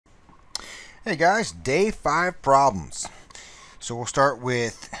Hey guys, day 5 problems. So we'll start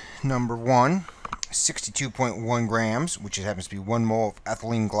with number 1, 62.1 grams, which happens to be 1 mole of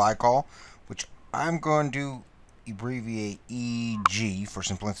ethylene glycol, which I'm going to abbreviate EG for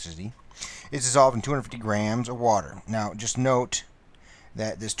simplicity. It's dissolved in 250 grams of water. Now just note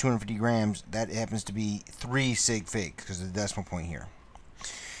that this 250 grams, that happens to be 3 sig figs because of the decimal point here.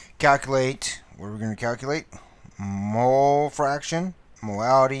 Calculate, what are we going to calculate? Mole fraction,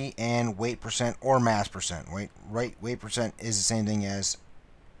 molality, and weight percent or mass percent. Weight percent is the same thing as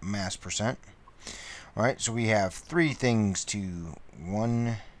mass percent. Alright, so we have 3 things to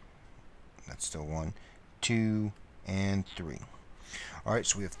 1, that's still 1, 2, and 3. Alright,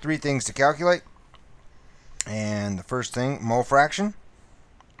 so we have 3 things to calculate. And the first thing, mole fraction.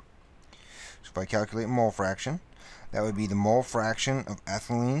 So if I calculate mole fraction, that would be the mole fraction of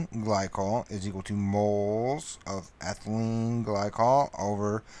ethylene glycol is equal to moles of ethylene glycol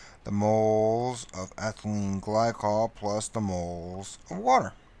over the moles of ethylene glycol plus the moles of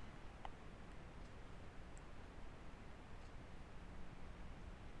water.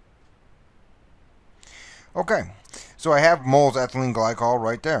 Okay, so I have moles of ethylene glycol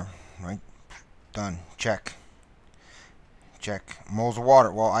right there. Right, done. Check. Check. Moles of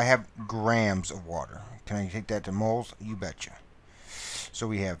water. Well, I have grams of water. Can I take that to moles? You betcha. So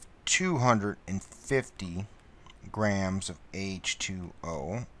we have 250 grams of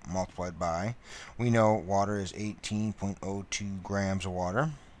H2O multiplied by, we know water is 18.02 grams of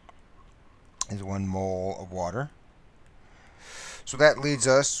water, is 1 mole of water. So that leaves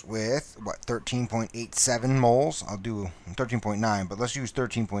us with, what, 13.87 moles? I'll do 13.9, but let's use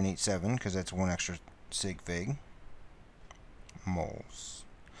 13.87 because that's 1 extra sig fig. Moles.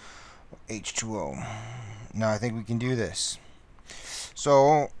 H2O. Now I think we can do this.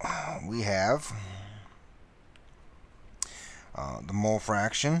 So we have the mole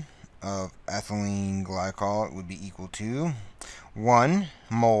fraction of ethylene glycol would be equal to 1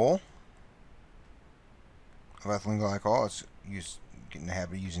 mole of ethylene glycol. Let's get in the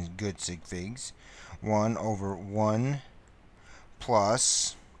habit of using good sig figs. 1 over 1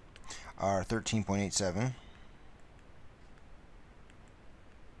 plus our 13.87.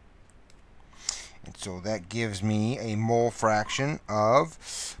 And so that gives me a mole fraction of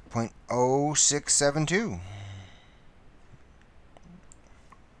 0.0672.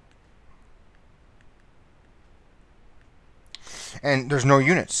 And there's no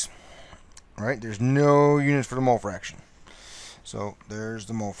units, right? There's no units for the mole fraction. So there's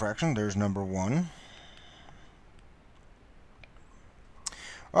the mole fraction. There's number 1.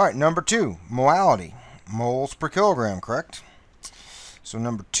 All right, number 2, molality. Moles per kilogram, correct? So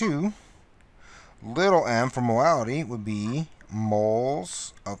number 2, little m for molality would be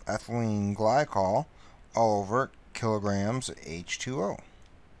moles of ethylene glycol all over kilograms of H2O.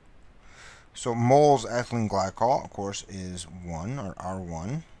 So moles of ethylene glycol, of course, is 1, or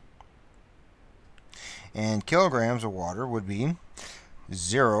R1. And kilograms of water would be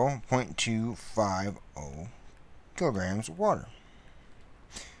 0.250 kilograms of water.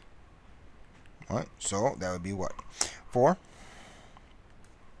 Alright, so that would be what? 4.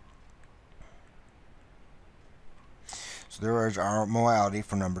 So there is our molality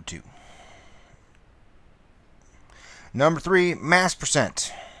for number 2. Number 3, mass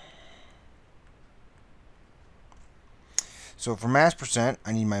percent. So for mass percent,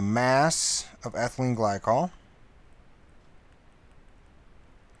 I need my mass of ethylene glycol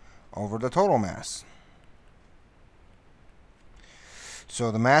over the total mass.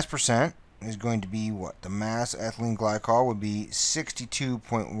 So the mass percent is going to be what? The mass of ethylene glycol would be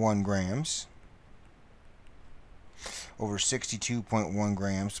 62.1 grams over 62.1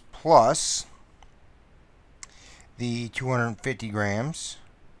 grams plus the 250 grams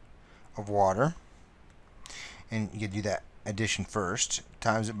of water. And you do that addition first,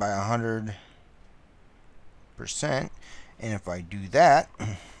 times it by 100%, and if I do that,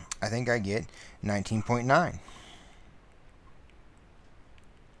 I think I get 19.9.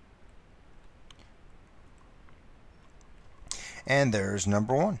 And there's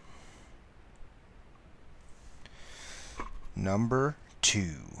number 1. Number 2.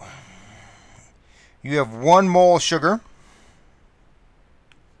 You have 1 mole of sugar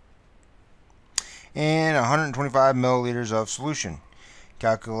and 125 milliliters of solution.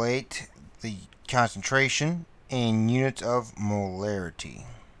 Calculate the concentration in units of molarity.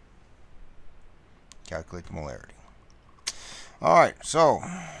 Calculate the molarity. Alright, so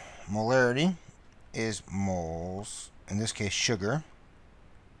molarity is moles, in this case sugar,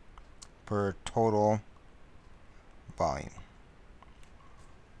 per total volume.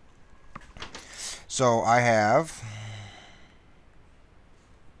 So I have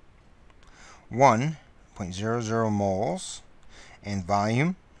 1.00 moles, and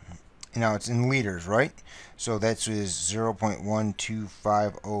volume, now it's in liters, right? So that is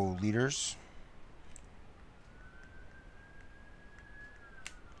 0.1250 liters.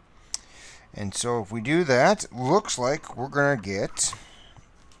 And so if we do that, looks like we're going to get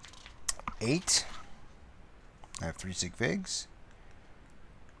 8. I have 3 sig figs.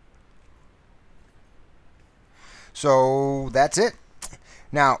 So that's it.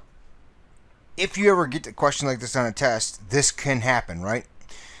 Now, if you ever get a question like this on a test, this can happen, right?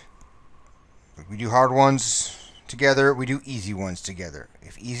 We do hard ones together, we do easy ones together.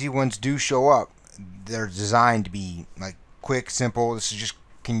 If easy ones do show up, they're designed to be like quick, simple. This is just,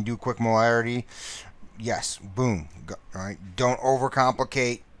 can you do quick molarity? Yes, boom. Go, all right, don't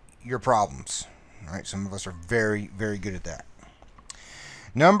overcomplicate your problems. All right, some of us are very, very good at that.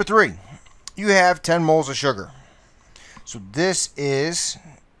 Number 3, you have 10 moles of sugar. So this is,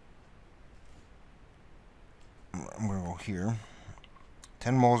 I'm going to go here,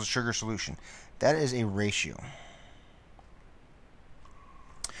 10 moles of sugar solution. That is a ratio.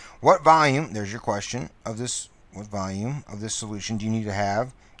 What volume, there's your question, of this, what volume of this solution do you need to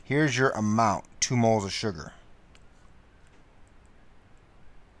have? Here's your amount, 2 moles of sugar.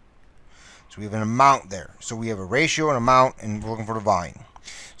 So we have an amount there. So we have a ratio, an amount, and we're looking for the volume.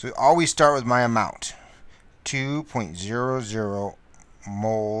 So we always start with my amount, 2.00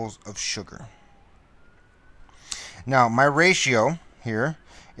 moles of sugar. Now my ratio here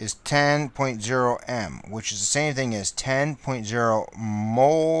is 10.0 m, which is the same thing as 10.0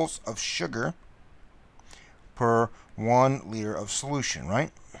 moles of sugar per 1 liter of solution,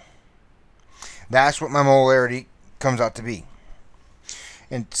 right? That's what my molarity comes out to be.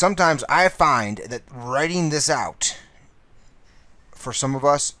 And sometimes I find that writing this out for some of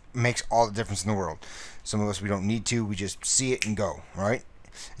us makes all the difference in the world. Some of us, we don't need to, we just see it and go, right?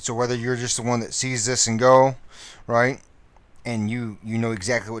 So whether you're just the one that sees this and go, right, and you know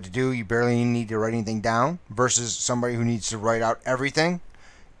exactly what to do, you barely need to write anything down, versus somebody who needs to write out everything,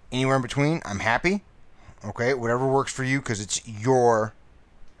 anywhere in between, I'm happy. Okay, whatever works for you, because it's your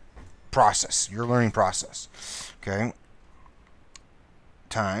process, your learning process. Okay,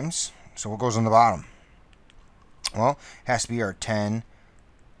 times, so what goes on the bottom? Well, it has to be our 10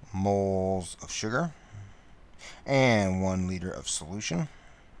 moles of sugar and 1 liter of solution.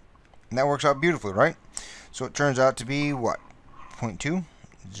 And that works out beautifully, right? So it turns out to be what? 0.2?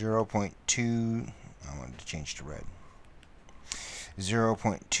 0.2, I wanted to change to red.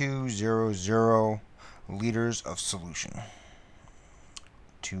 0.200 liters of solution.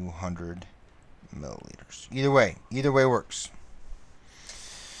 200 milliliters. Either way works.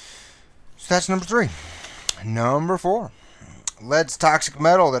 So that's number 3. Number 4. Lead's toxic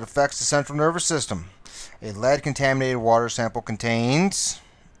metal that affects the central nervous system. A lead-contaminated water sample contains,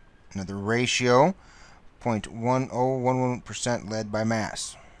 another ratio, 0.1011% lead by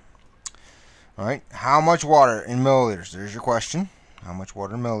mass. All right, how much water in milliliters? There's your question. How much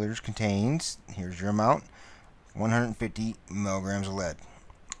water in milliliters contains, here's your amount, 150 milligrams of lead.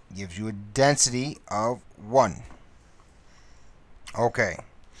 Gives you a density of 1. Okay,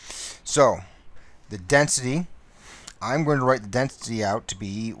 so the density, I'm going to write the density out to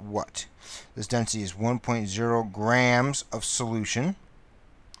be what? This density is 1.0 grams of solution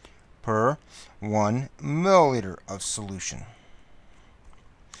per 1 milliliter of solution.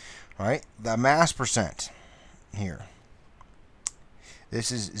 All right, the mass percent here.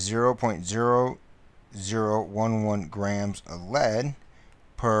 This is 0.0011 grams of lead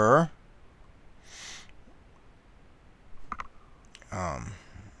per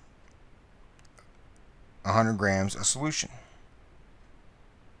 100 grams of solution.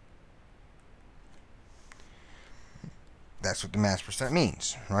 That's what the mass percent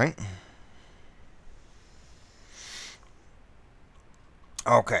means, right?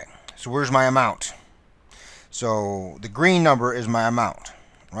 Okay, so where's my amount? So the green number is my amount,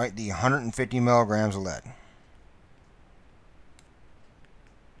 right? The 150 milligrams of lead.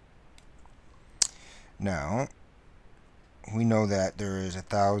 Now, we know that there is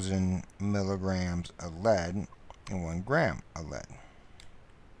 1,000 milligrams of lead in 1 gram of lead.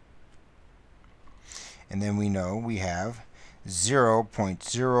 And then we know we have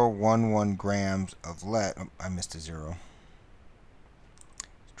 0.011 grams of lead. Oh, I missed a 0.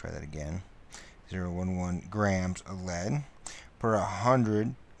 Let's try that again. 0.011 grams of lead per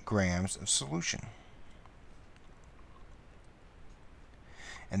 100 grams of solution.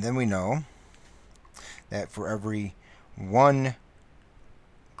 And then we know that for every 1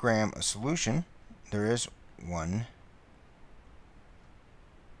 gram of solution, there is 1,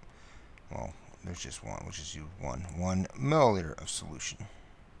 well, there's just 1, which is 1 milliliter of solution.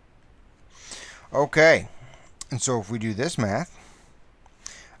 Okay, and so if we do this math,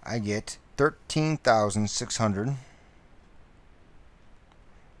 I get 13,600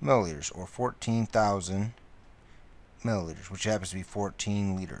 milliliters, or 14,000 milliliters, which happens to be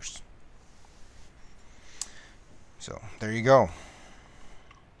 14 liters. So there you go.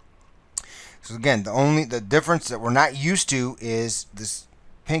 So again, the difference that we're not used to is this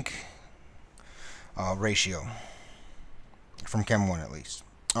pink ratio from Chem 1 at least.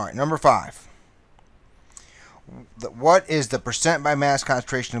 All right, number 5. What is the percent by mass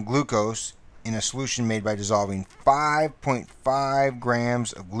concentration of glucose in a solution made by dissolving 5.5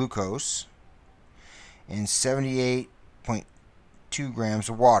 grams of glucose in 78.2 grams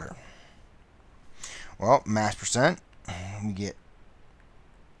of water? Well, mass percent, we get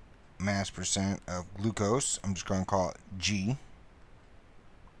mass percent of glucose. I'm just going to call it G.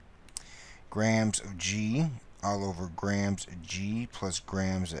 Grams of G all over grams of G plus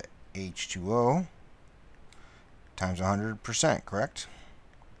grams of H2O times 100%, correct?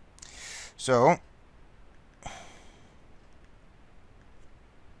 So,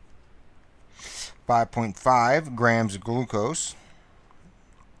 .5 grams of glucose,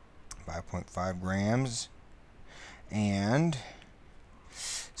 5.5 grams, and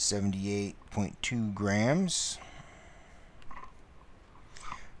 78.2 grams.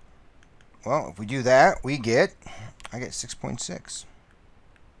 Well, if we do that, I get 6.6.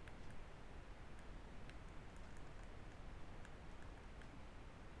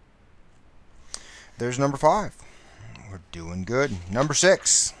 There's number 5. We're doing good. Number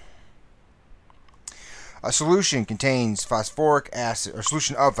 6. A solution contains phosphoric acid, or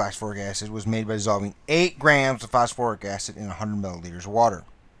solution of phosphoric acid was made by dissolving 8 grams of phosphoric acid in 100 milliliters of water.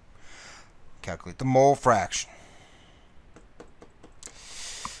 Calculate the mole fraction.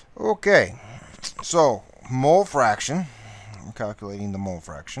 Okay, so mole fraction, I'm calculating the mole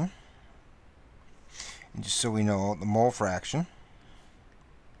fraction. And just so we know, the mole fraction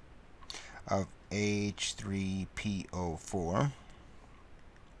of H3PO4,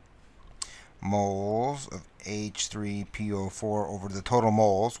 moles of H3PO4 over the total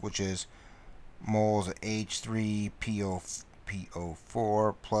moles, which is moles of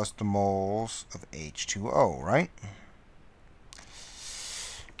H3PO4 plus the moles of H2O, right?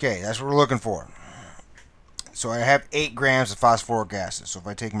 Okay, that's what we're looking for. So I have 8 grams of phosphoric acid. So if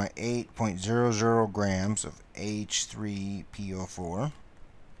I take my 8.00 grams of H3PO4,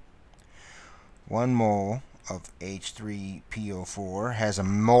 1 mole of H3PO4 has a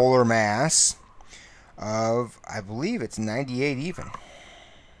molar mass of, I believe it's 98 even.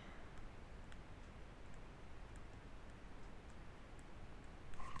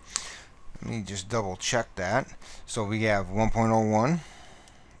 Let me just double check that. So we have 1.01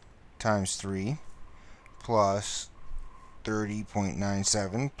 times 3 plus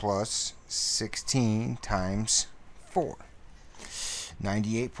 30.97 plus 16 times 4.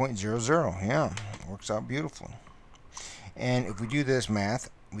 98.00. Yeah, works out beautifully. And if we do this math,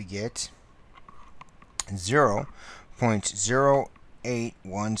 we get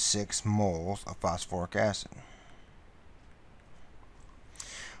 0.0816 moles of phosphoric acid.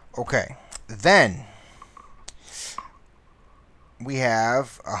 Okay, then we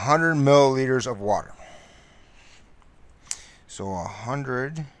have 100 milliliters of water. So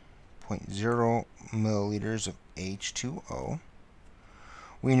 100.0 milliliters of H2O.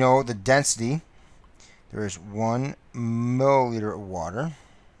 We know the density, there is 1 milliliter of water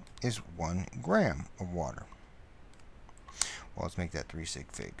is 1 gram of water. Well, let's make that 3 sig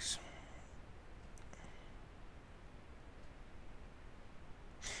figs.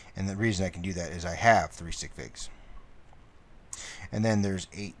 And the reason I can do that is I have 3 sig figs. And then there's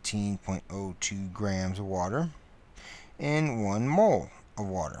 18.02 grams of water in 1 mole of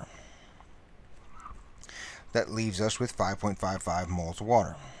water. That leaves us with 5.55 moles of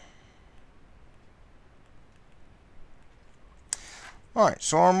water. Alright,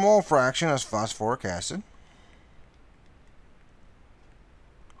 so our mole fraction is phosphoric acid.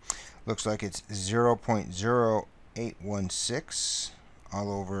 Looks like it's 0.0816 all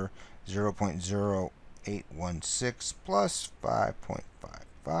over 0.0816 plus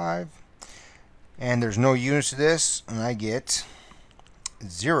 5.55. And there's no units to this, and I get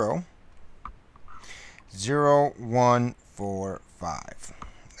 0.0145.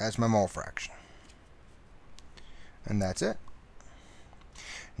 That's my mole fraction. And that's it.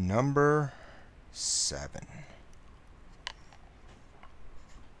 Number 7.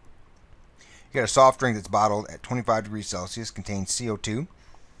 You got a soft drink that's bottled at 25 degrees Celsius, contains CO2,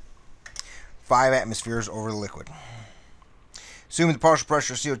 5 atmospheres over the liquid. Assuming the partial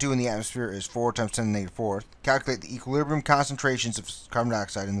pressure of CO2 in the atmosphere is 4 times 10 to the negative fourth, calculate the equilibrium concentrations of carbon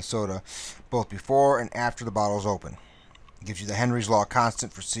dioxide in the soda both before and after the bottle is open. It gives you the Henry's law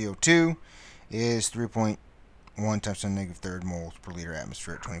constant for CO2 is 3.1 times 10 to the negative third moles per liter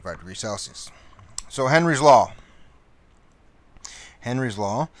atmosphere at 25 degrees Celsius. So Henry's law,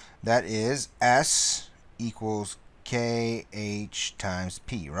 that is S equals KH times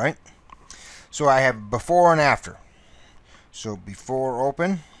P, right? So I have before and after. So before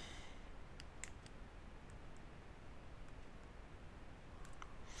open,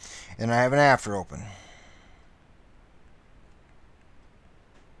 and I have an after open.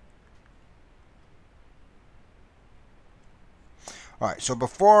 Alright, so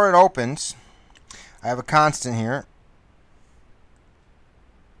before it opens, I have a constant here.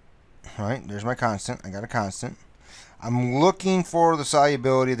 Alright, there's my constant. I got a constant. I'm looking for the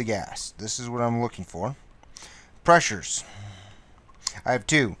solubility of the gas. This is what I'm looking for. Pressures. I have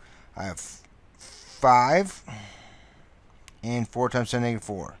two. I have 5 and 4 times 10 to the negative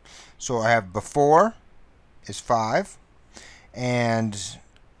 4. So I have before is 5 and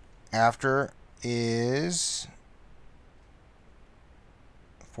after is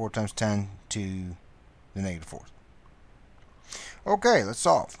 4 times 10 to the negative fourth. Okay, let's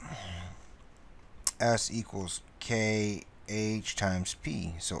solve. S equals KH times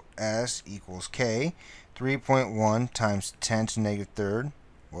P. So S equals K, 3.1 times 10 to the negative third.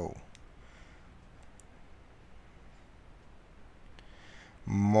 Whoa.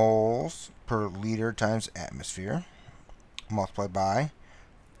 Moles per liter times atmosphere multiplied by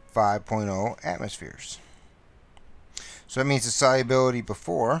 5.0 atmospheres. So that means the solubility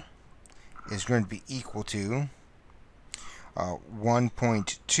before is going to be equal to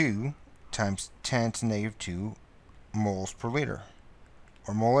 1.2 times 10 to the negative 2 moles per liter,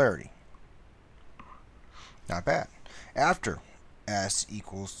 or molarity. Not bad. After, S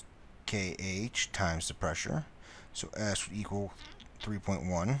equals KH times the pressure, so S would equal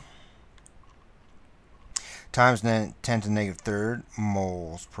 3.1 times 10 to the negative third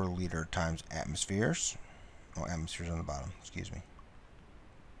moles per liter times atmospheres. Oh, atmospheres on the bottom, excuse me.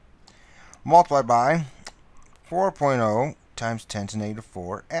 Multiplied by 4.0 times 10 to the negative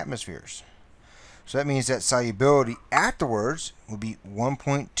 4 atmospheres. So that means that solubility afterwards would be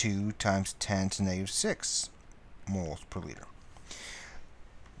 1.2 times 10 to the negative 6 moles per liter.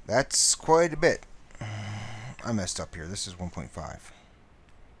 That's quite a bit. I messed up here. This is 1.5.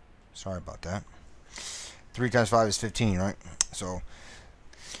 Sorry about that. 3 times 5 is 15, right? So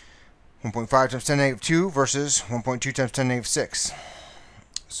 1.5 times 10 to the negative 2 versus 1.2 times 10 to the negative 6.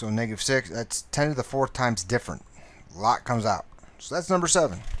 So negative 6, that's 10 to the 4th times different. A lot comes out. So that's number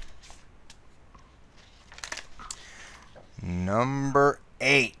 7. Number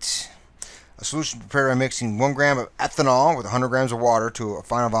 8. A solution prepared by mixing 1 gram of ethanol with 100 grams of water to a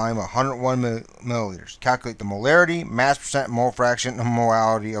final volume of 101 milliliters. Calculate the molarity, mass percent, mole fraction, and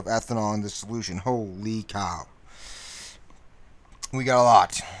molality of ethanol in this solution. Holy cow. We got a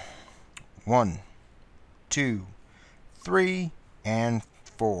lot. 1, 2, 3, and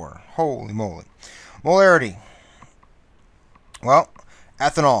 4. Holy moly. Molarity. Well,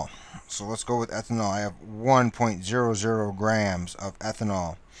 ethanol. So let's go with ethanol. I have 1.00 grams of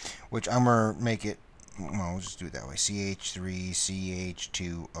ethanol, which I'm going to make it, well, we'll just do it that way.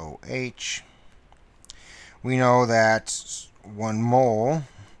 CH3CH2OH. We know that 1 mole,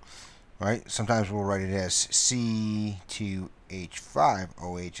 right? Sometimes we'll write it as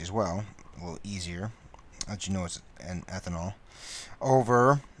C2H5OH as well. A little easier. Let you know it's an ethanol.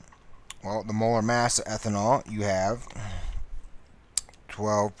 Over, well, the molar mass of ethanol, you have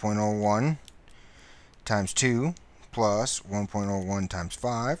 12.01 times 2 plus 1.01 times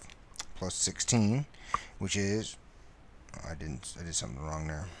 5 plus 16, which is, I did something wrong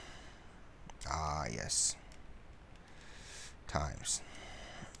there. Yes. Times.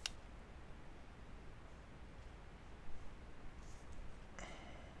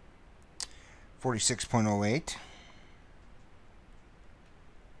 .08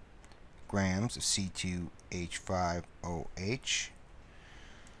 grams of C2H5OH.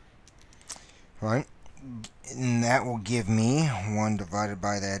 Right, and that will give me 1 divided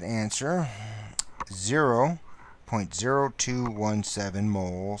by that answer, 0.0217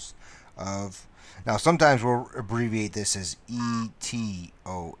 moles of. Now sometimes we'll abbreviate this as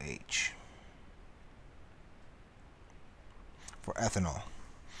ETOH for ethanol.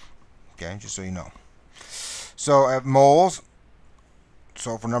 Okay, just so you know. So at moles,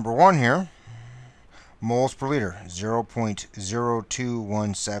 so for number 1 here, moles per liter,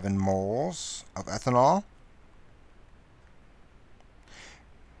 0.0217 moles of ethanol,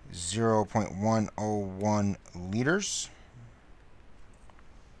 0.101 liters,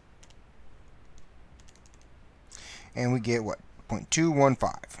 and we get what?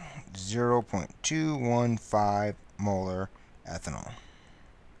 0.215. 0.215 molar ethanol.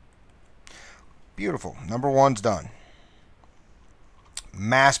 Beautiful. Number one's done.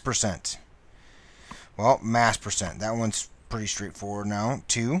 Mass percent. Well, mass percent. That one's pretty straightforward now.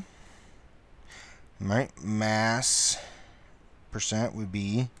 2. Right? Mass percent would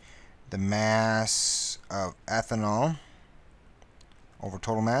be the mass of ethanol over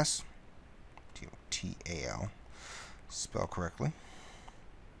total mass. T-A-L. Spell correctly.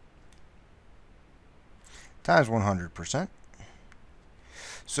 Times 100%.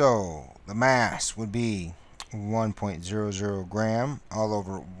 So the mass would be 1.00 gram all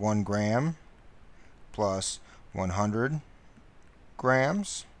over 1 gram plus 100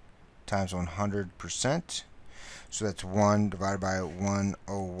 grams times 100%. So that's 1 divided by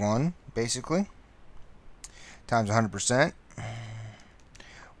 101 basically times 100%,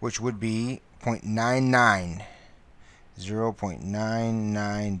 which would be 0.99.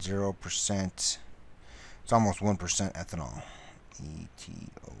 0.990%. It's almost 1% ethanol.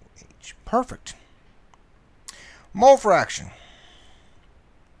 ETOH. Perfect. Mole fraction.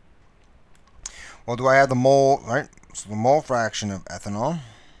 Well, do I have the mole, right? So the mole fraction of ethanol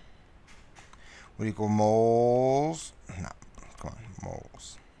would equal moles. No, come on,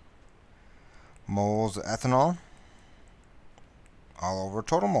 moles. Moles of ethanol all over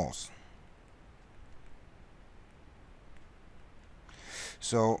total moles.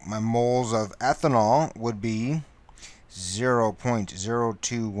 So my moles of ethanol would be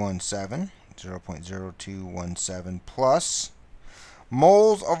 0.0217. 0.0217 plus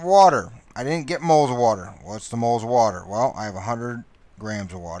moles of water. I didn't get moles of water. What's the moles of water? Well, I have 100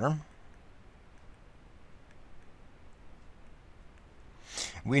 grams of water.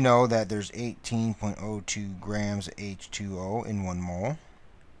 We know that there's 18.02 grams of H2O in 1 mole.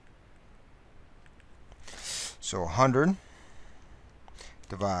 So 100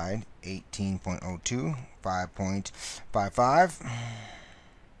 divide 18.02, 5.55.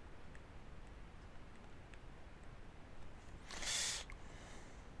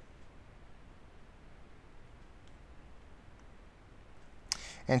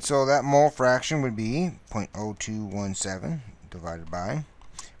 And so that mole fraction would be 0.0217 divided by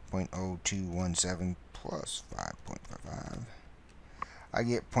 0.0217 plus 5.55. I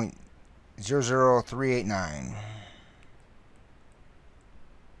get 0.00389.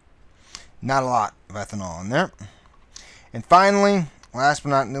 Not a lot of ethanol in there. And finally, last but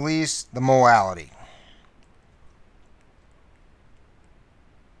not least, the molality.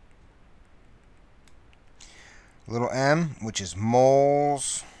 Little m, which is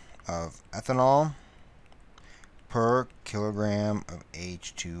moles of ethanol per kilogram of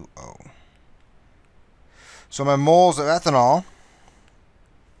H2O. So my moles of ethanol,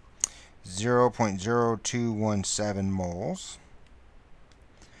 0.0217 moles.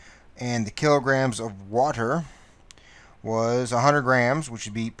 And the kilograms of water was 100 grams, which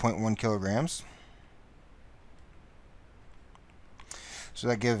would be 0.1 kilograms. So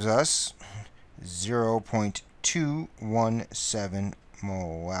that gives us 0.217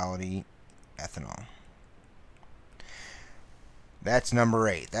 molality ethanol. That's number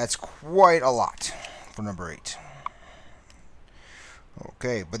 8. That's quite a lot for number 8.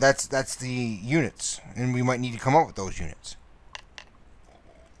 Okay, but that's the units, and we might need to come up with those units.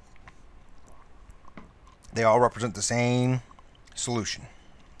 They all represent the same solution.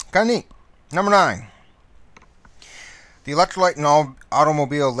 Kind of neat. Number 9. The electrolyte and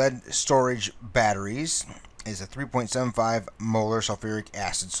automobile lead storage batteries is a 3.75 molar sulfuric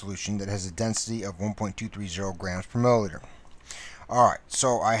acid solution that has a density of 1.230 grams per milliliter. Alright,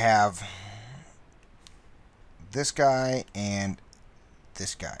 so I have this guy and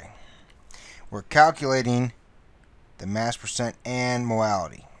this guy. We're calculating the mass percent and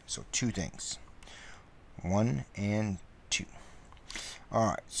molality. So 2 things. 1 and 2.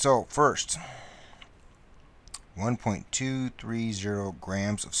 Alright, so first, 1.230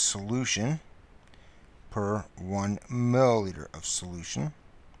 grams of solution per 1 milliliter of solution,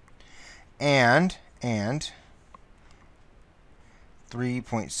 and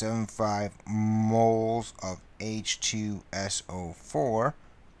 3.75 moles of H2SO4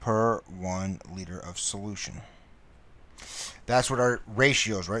 per 1 liter of solution. That's what our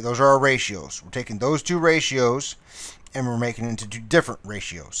ratios, right? Those are our ratios. We're taking those 2 ratios and we're making it into 2 different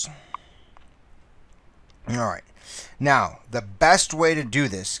ratios. Alright. Now, the best way to do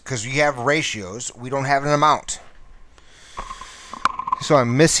this, because we have ratios, we don't have an amount. So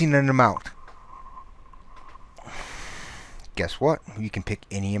I'm missing an amount. Guess what? You can pick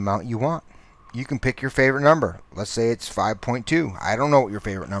any amount you want. You can pick your favorite number. Let's say it's 5.2. I don't know what your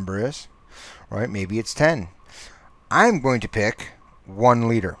favorite number is. Right? Maybe it's 10. I'm going to pick 1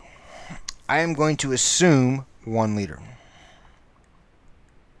 liter. I am going to assume 1 liter.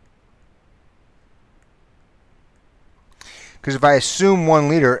 Because if I assume 1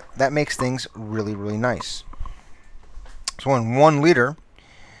 liter, that makes things really, really nice. So in 1 liter,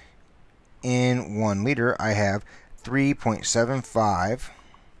 I have 3.75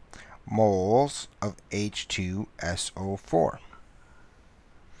 moles of H2SO4.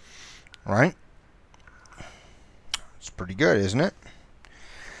 Right? It's pretty good, isn't it?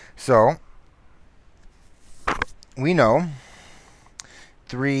 So we know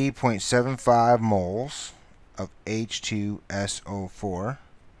 3.75 moles of H2SO4.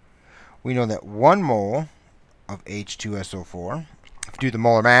 We know that 1 mole of H2SO4, if you do the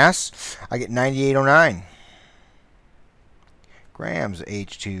molar mass, I get 9809 grams of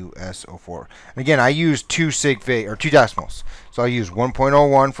H2SO4. And again, I use 2 decimals. So I use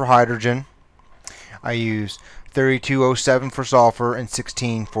 1.01 for hydrogen. I use 3207 for sulfur and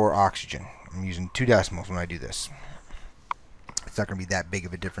 16 for oxygen. I'm using 2 decimals when I do this. It's not going to be that big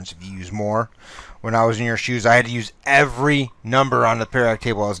of a difference if you use more. When I was in your shoes, I had to use every number on the periodic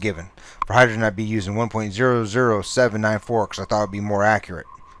table I was given. For hydrogen, I'd be using 1.00794 because I thought it would be more accurate.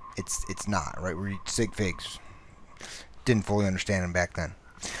 It's not, right? We're sig figs. Didn't fully understand them back then.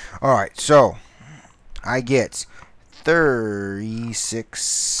 Alright, so I get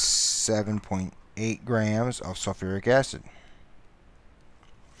 7.8 grams of sulfuric acid.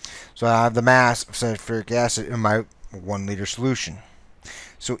 So I have the mass of sulfuric acid in my 1 liter solution.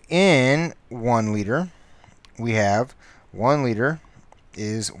 So in 1 liter, we have 1 liter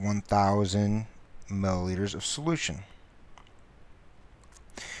is 1,000 milliliters of solution.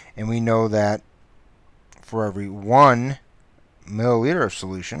 And we know that for every 1 milliliter of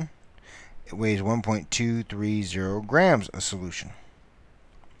solution, it weighs 1.230 grams of solution.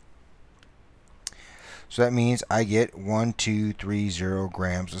 So that means I get 1,230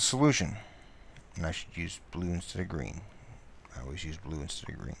 grams of solution. And I should use blue instead of green. I always use blue instead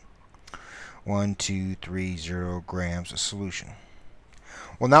of green. 1,230 grams of solution.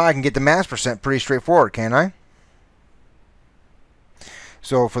 Well, now I can get the mass percent pretty straightforward, can't I?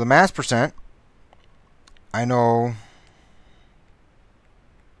 So for the mass percent, I know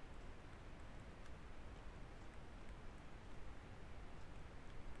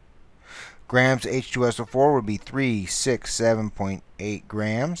grams of H2SO4 would be 367.8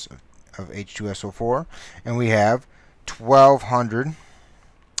 grams of H2SO4, and we have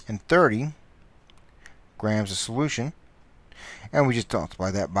 1,230 grams of solution, and we just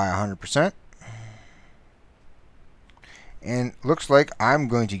multiply that by 100%, and looks like I'm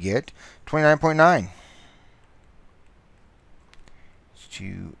going to get 29.9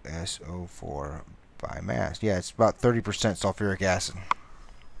 H2SO4 by mass. Yeah, it's about 30% sulfuric acid.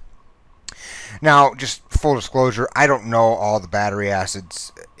 Now, just full disclosure, I don't know all the battery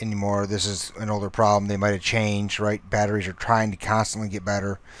acids anymore. This is an older problem. They might have changed, right? Batteries are trying to constantly get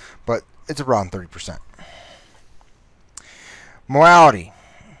better, but it's around 30%. Molality.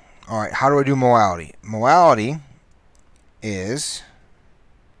 All right, how do I do molality? Molality is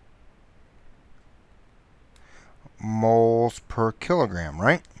moles per kilogram,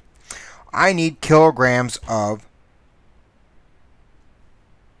 right? I need kilograms of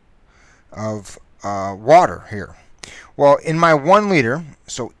water here. Well, in my 1 liter,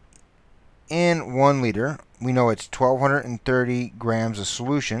 so in 1 liter, we know it's 1,230 grams of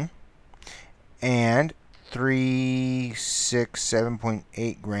solution and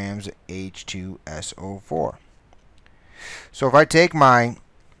 367.8 grams of H2SO4. So if I take my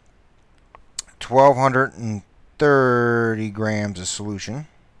 1,230 grams of solution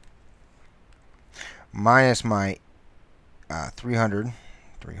minus my 300,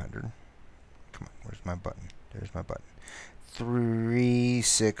 come on, where's my button? There's my button.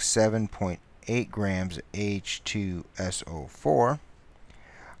 367.8 grams of H2SO4.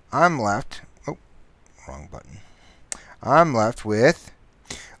 I'm left, oh, wrong button. I'm left with,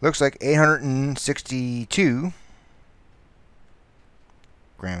 looks like 862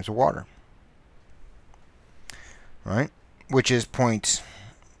 grams of water. Right? Which is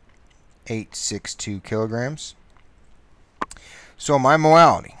 0.862 kilograms. So my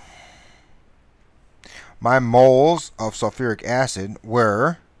molality, my moles of sulfuric acid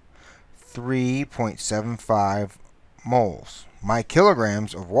were 3.75 moles. My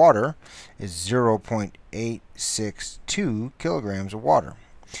kilograms of water is 0.862 kilograms of water.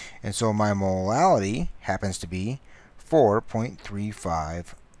 And so my molality happens to be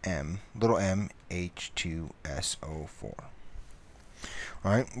 4.35 little m H2SO4.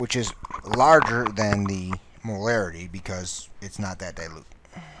 All right, which is larger than the molarity because it's not that dilute.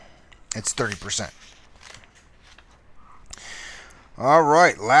 It's 30%. All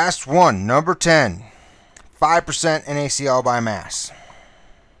right, last one, number 10. 5% NaCl by mass.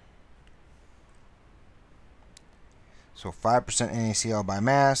 So 5% NaCl by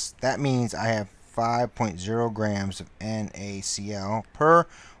mass, that means I have 5.0 grams of NaCl per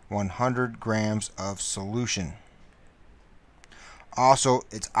 100 grams of solution. Also,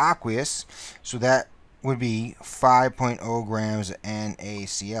 it's aqueous, so that would be 5.0 grams of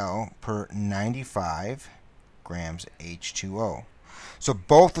NaCl per 95 grams of H2O. So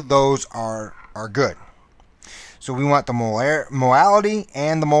both of those are good. So we want the molality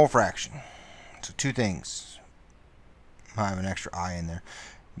and the mole fraction. So two things. I have an extra I in there.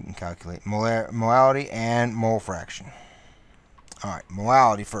 You can calculate molality and mole fraction. Alright,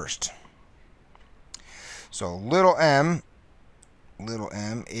 molality first. So little m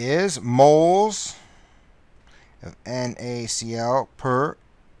is moles of NaCl per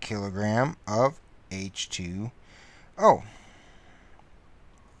kilogram of H2O.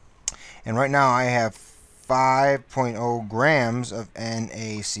 And right now I have 5.0 grams of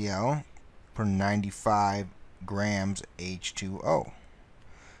NaCl per 95 grams H2O.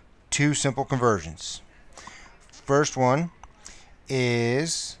 Two simple conversions. First one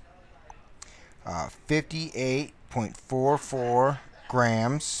is 58.44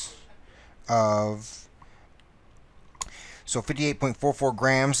 grams of 58.44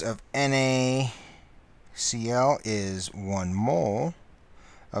 grams of NaCl is 1 mole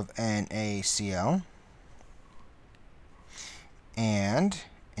of NaCl, and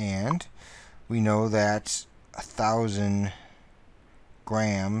we know that 1,000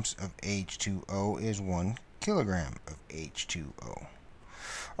 grams of H2O is 1 kilogram of H2O.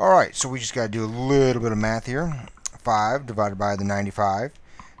 Alright, so we just got to do a little bit of math here. 5 divided by the 95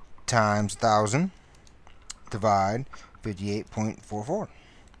 times 1,000 divide 58.44.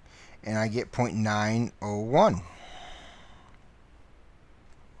 And I get 0.901.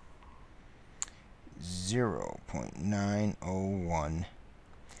 0.901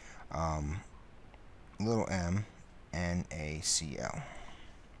 little m NaCl.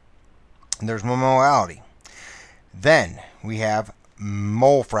 And there's my molality. Then we have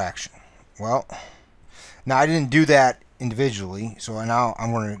mole fraction. Well, now I didn't do that individually, so now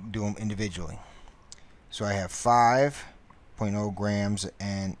I'm going to do them individually. So I have 5.0 grams of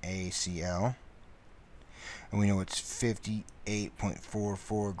NaCl, and we know it's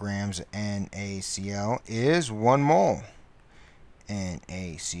 58.44 grams of NaCl is 1 mole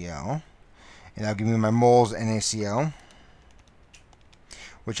NaCl. And that'll give me my moles NaCl,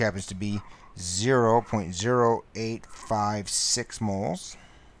 which happens to be 0.0856 moles.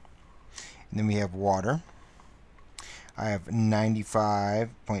 And then we have water. I have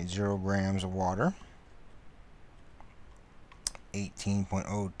 95.0 grams of water.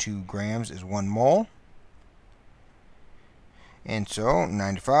 18.02 grams is 1 mole. And so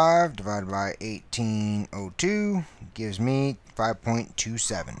 95 divided by 1802 gives me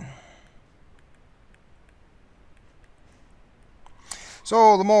 5.27.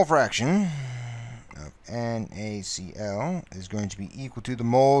 So the mole fraction of NaCl is going to be equal to the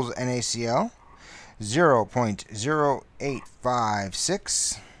moles NaCl,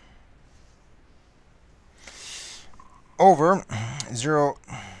 0.0856 over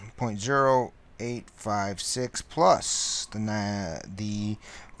 0.0856 plus the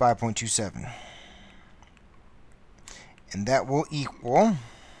 5.27. And that will equal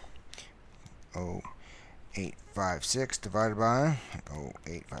 0.856 divided by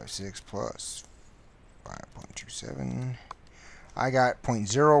 0.856 plus 5.27. I got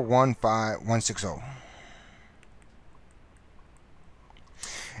 0.015160.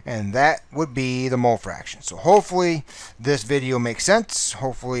 And that would be the mole fraction. So hopefully this video makes sense.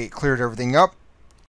 Hopefully it cleared everything up.